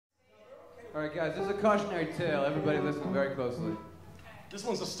All right, guys, this is a cautionary tale. Everybody listen very closely. This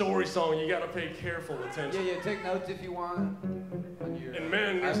one's a story song. You gotta pay careful attention. Yeah, take notes if you want. And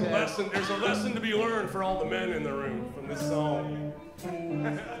men, there's a lesson. There's a lesson to be learned for all the men in the room from this song.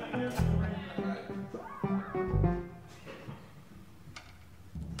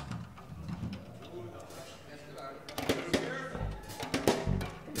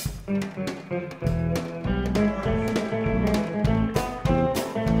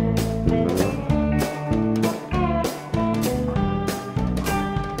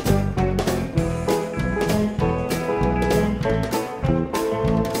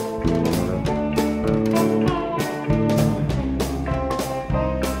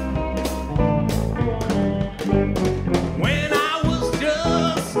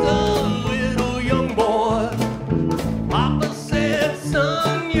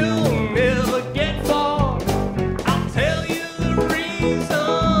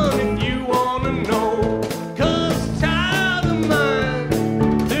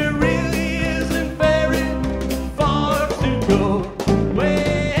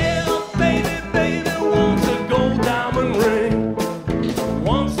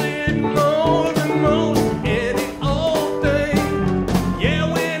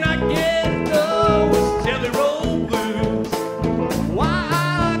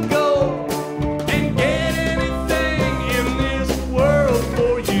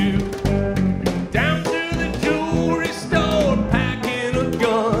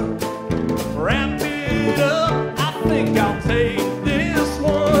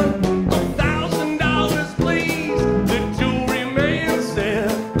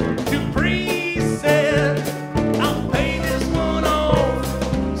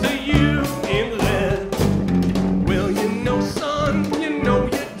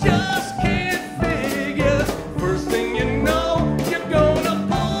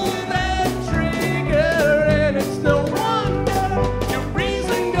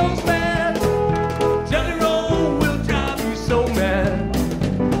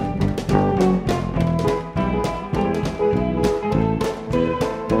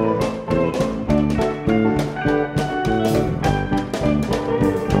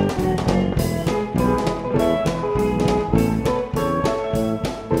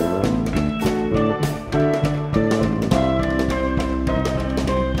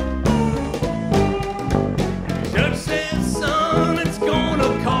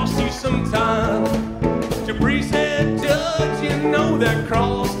 Dupree said, Judge, you know that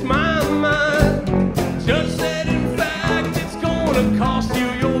crossed my mind. Judge said, in fact, it's gonna cost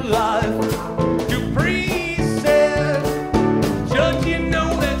you your life. Dupree said, Judge, you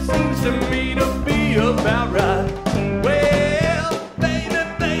know that seems to me to be about right. Well,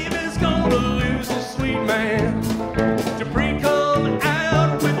 baby's gonna lose his sweet man. Dupree come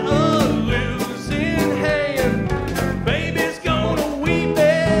out with a losing hand. Baby's gonna weep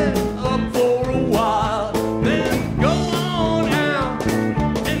it up for a while, then go on out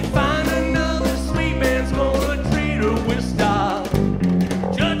and find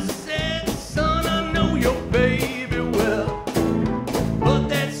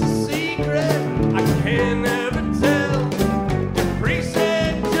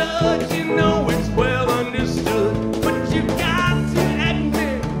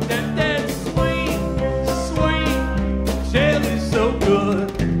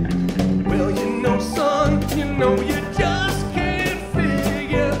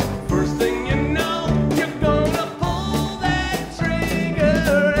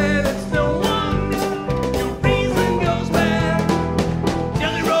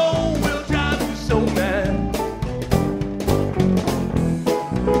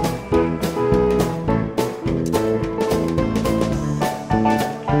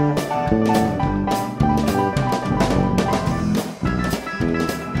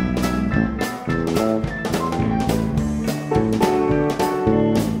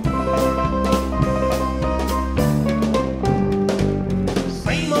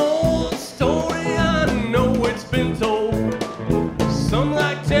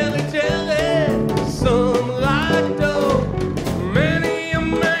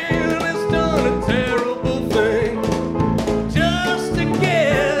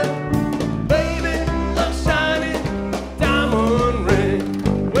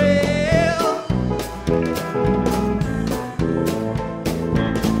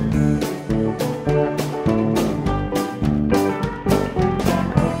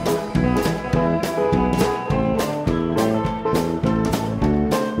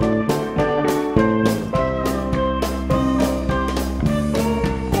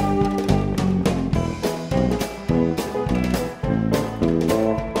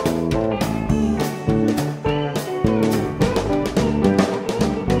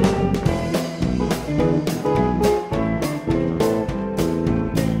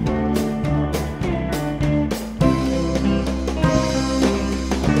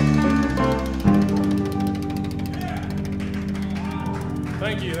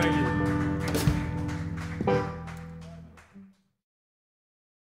Thank you, thank you.